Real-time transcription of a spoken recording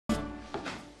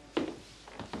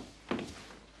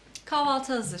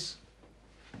Kahvaltı hazır.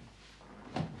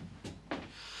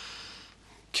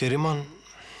 Keriman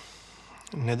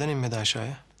neden inmedi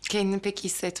aşağıya? Kendini pek iyi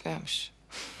hissetmiyormuş.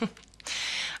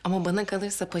 Ama bana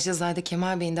kalırsa Paşazade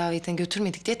Kemal Bey'in davetini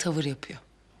götürmedik diye tavır yapıyor.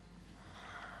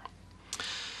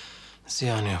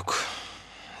 Ziyanı yok.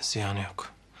 Ziyanı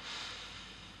yok.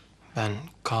 Ben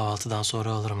kahvaltıdan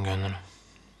sonra alırım gönlünü.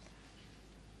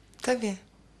 Tabii,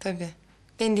 tabii.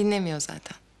 Beni dinlemiyor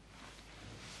zaten.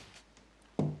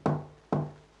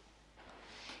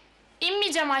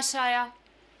 İnmeyeceğim aşağıya.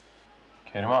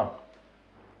 Keriman.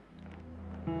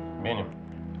 Benim.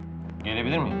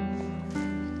 Gelebilir miyim?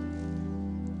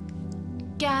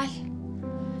 Gel.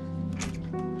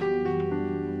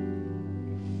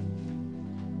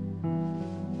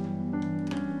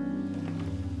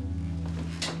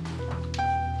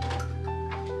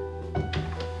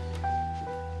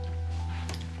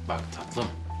 Bak tatlım.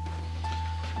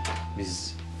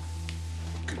 Biz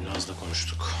Gülnaz'la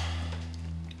konuştuk.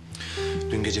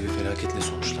 Dün gece bir felaketle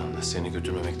sonuçlandı. Seni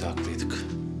götürmemekte haklıydık.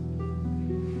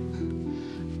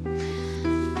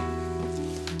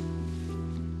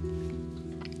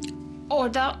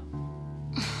 Orada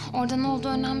ne olduğu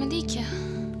önemli değil ki.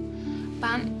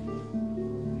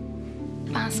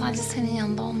 Ben sadece senin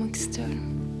yanında olmak istiyorum.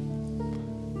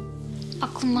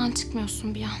 Aklımdan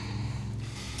çıkmıyorsun bir an.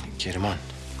 Keriman,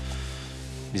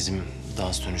 bizim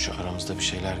dans dönüşü aramızda bir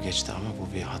şeyler geçti ama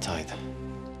bu bir hataydı.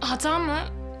 Hata mı?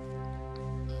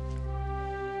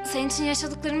 Senin için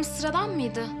yaşadıklarımız sıradan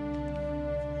mıydı?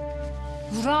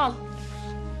 Vural.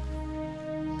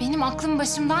 Benim aklım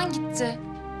başımdan gitti.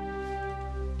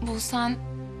 Bu sen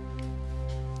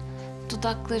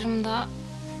dudaklarımda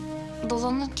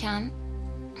dolanırken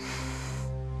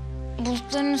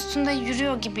bulutların üstünde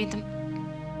yürüyor gibiydim.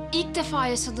 İlk defa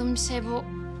yaşadığım bir şey bu.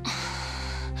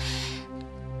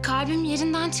 Kalbim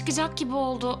yerinden çıkacak gibi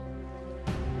oldu.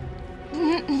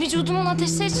 Vücudumun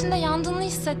ateşler içinde yandığını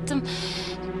hissettim.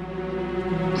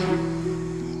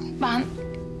 Ben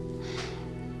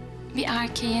bir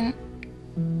erkeğin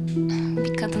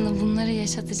bir kadına bunları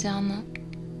yaşatacağını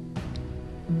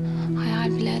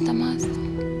hayal bile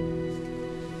edemezdim.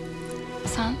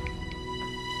 Sen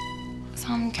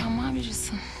mükemmel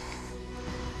birisin.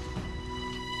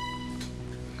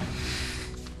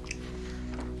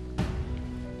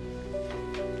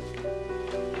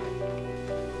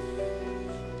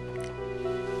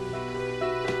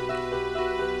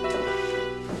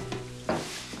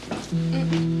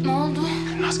 Ne oldu?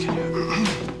 Gülnaz geliyor.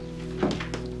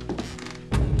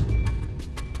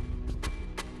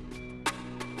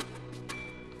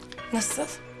 Nasıl?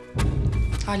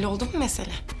 Halloldu mu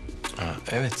mesele? Ha,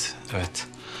 evet, evet.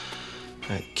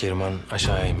 Keriman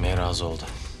aşağıya inmeye razı oldu.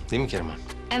 Değil mi Keriman?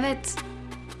 Evet.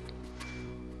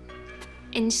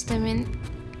 Eniştemin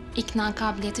ikna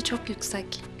kabiliyeti çok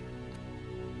yüksek.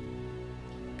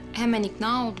 Hemen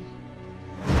ikna oldum.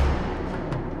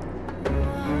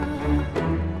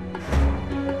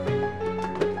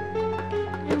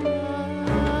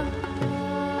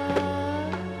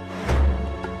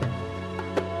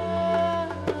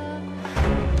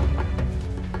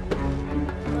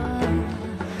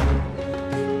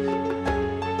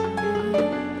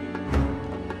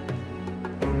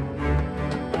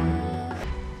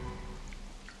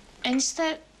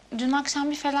 Enişte dün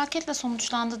akşam bir felaketle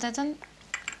sonuçlandı dedin.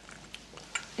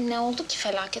 Ne oldu ki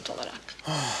felaket olarak?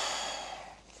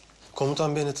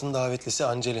 Komutan Bennett'in davetlisi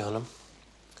Anceli Hanım,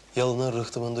 yalının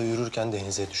rıhtımında yürürken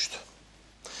denize düştü.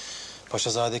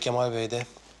 Paşazade Kemal Bey de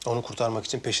onu kurtarmak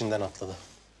için peşinden atladı.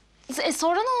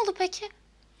 Sonra ne oldu peki?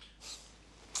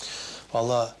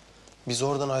 Vallahi biz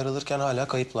oradan ayrılırken hala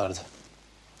kayıplardı.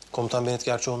 Komutan Bennett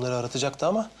gerçi onları aratacaktı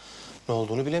ama ne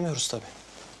olduğunu bilemiyoruz tabii.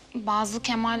 Bazı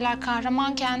Kemaller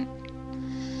kahramanken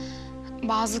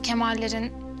bazı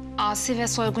Kemallerin asi ve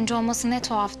soyguncu olması ne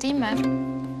tuhaf değil mi?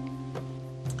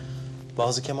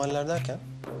 Bazı Kemaller derken?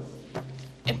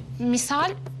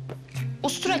 Misal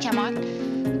Ustura Kemal.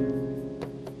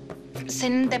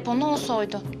 Senin deponu o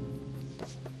soydu.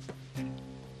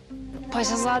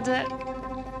 Paşazade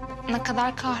ne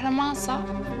kadar kahramansa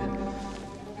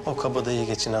O kabadayı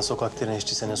geçinen sokak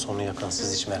direnişçisinin sonu yakın,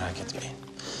 siz hiç merak etmeyin.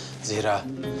 Zira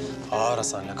Ağır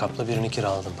Hasan lakaplı birini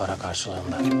kiraladım para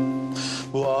karşılığında.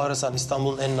 Bu Ağır Hasan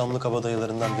İstanbul'un en namlı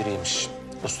kabadayılarından biriymiş.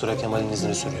 Ustura Kemal'in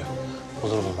izini sürüyor.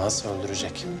 Bulur bulmaz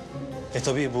öldürecek.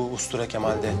 Tabii bu Ustura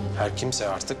Kemal de her kimse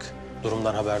artık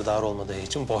durumdan haberdar olmadığı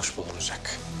için boş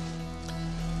bulunacak.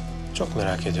 Çok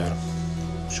merak ediyorum.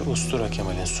 Şu Ustura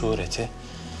Kemal'in sureti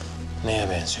neye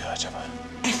benziyor acaba?